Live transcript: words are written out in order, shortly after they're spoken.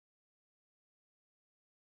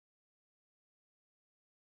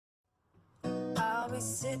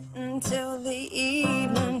sit until the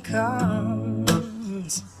evening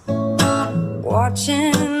comes,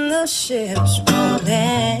 watching the ships roll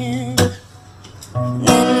in.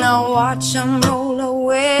 Then I watch them roll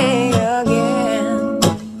away again.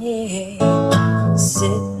 Yeah,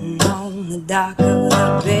 sitting on the dock of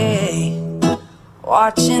the bay,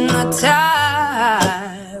 watching the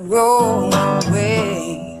tide roll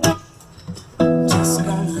away. Just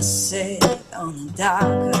gonna sit on the dock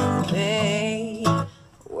of the bay,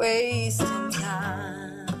 wasting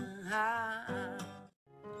time.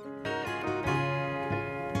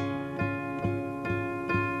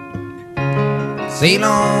 Sail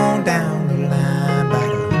on down the line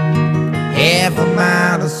about a half a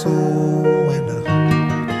mile or so, and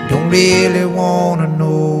don't really wanna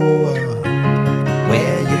know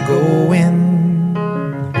where you're going.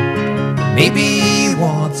 Maybe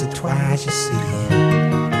once or twice, you see,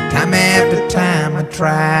 time after time I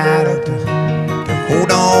try to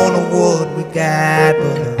hold on to what we got,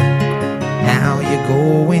 but now you're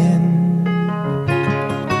going.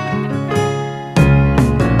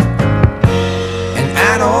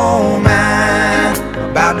 I don't mind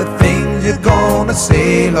about the things you're gonna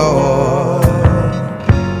say, Lord.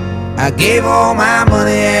 I gave all my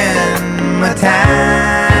money and my time.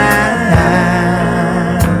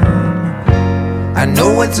 I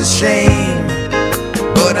know it's a shame,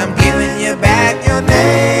 but I'm giving you back your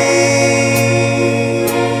name.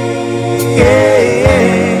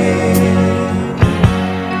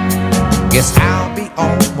 Guess I'll be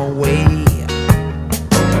on my way.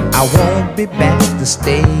 I won't be back to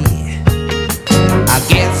stay. I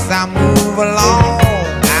guess I'll move along.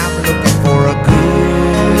 I'm looking for a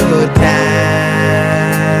good time.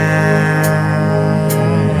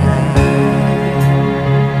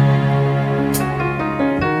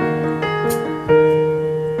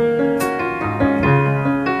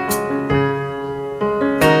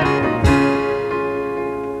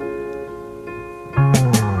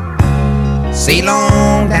 Sail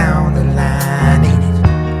on down the line, ain't it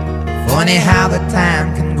funny how the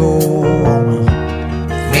time can go on?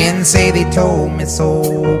 Friends say they told me so,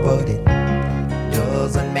 but it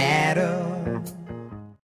doesn't matter.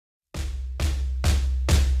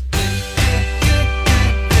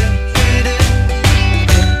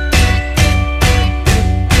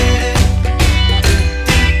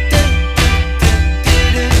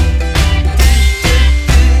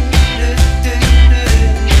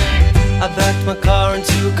 I backed my car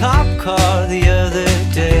into a cop car the other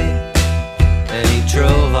day, and he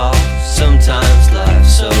drove off. Sometimes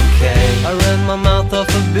life's okay. I ran my mouth off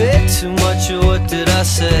a bit too much, or what did I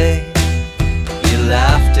say? You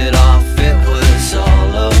laughed it off, it was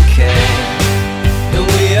all okay. And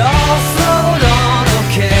we all float on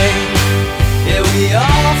okay. Yeah, we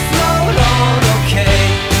all float on okay.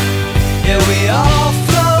 Yeah, we all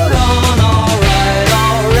float on alright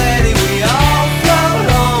already. We all float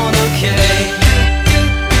on okay.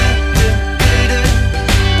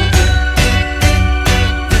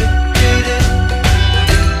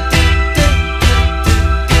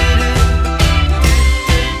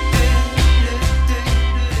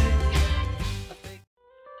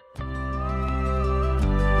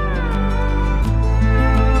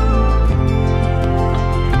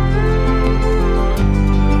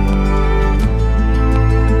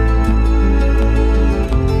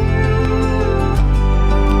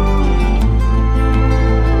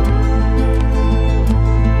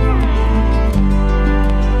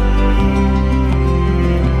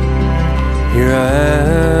 Here I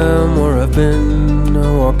am, where I've been. I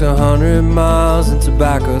walked 100 miles in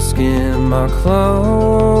tobacco skin. My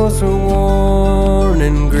clothes were worn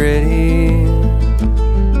and gritty,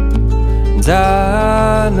 and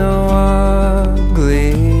I know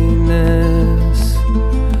ugliness.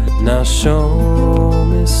 Now show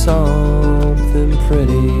me something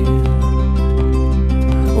pretty.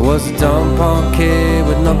 I was a dumb punk kid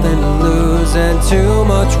with nothing to lose and too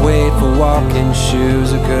much weight for walking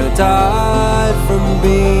shoes. I could have died from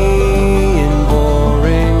being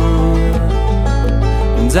boring.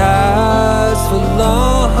 And as for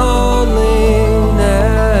loneliness,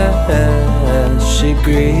 she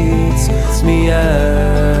greets me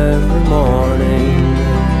every morning.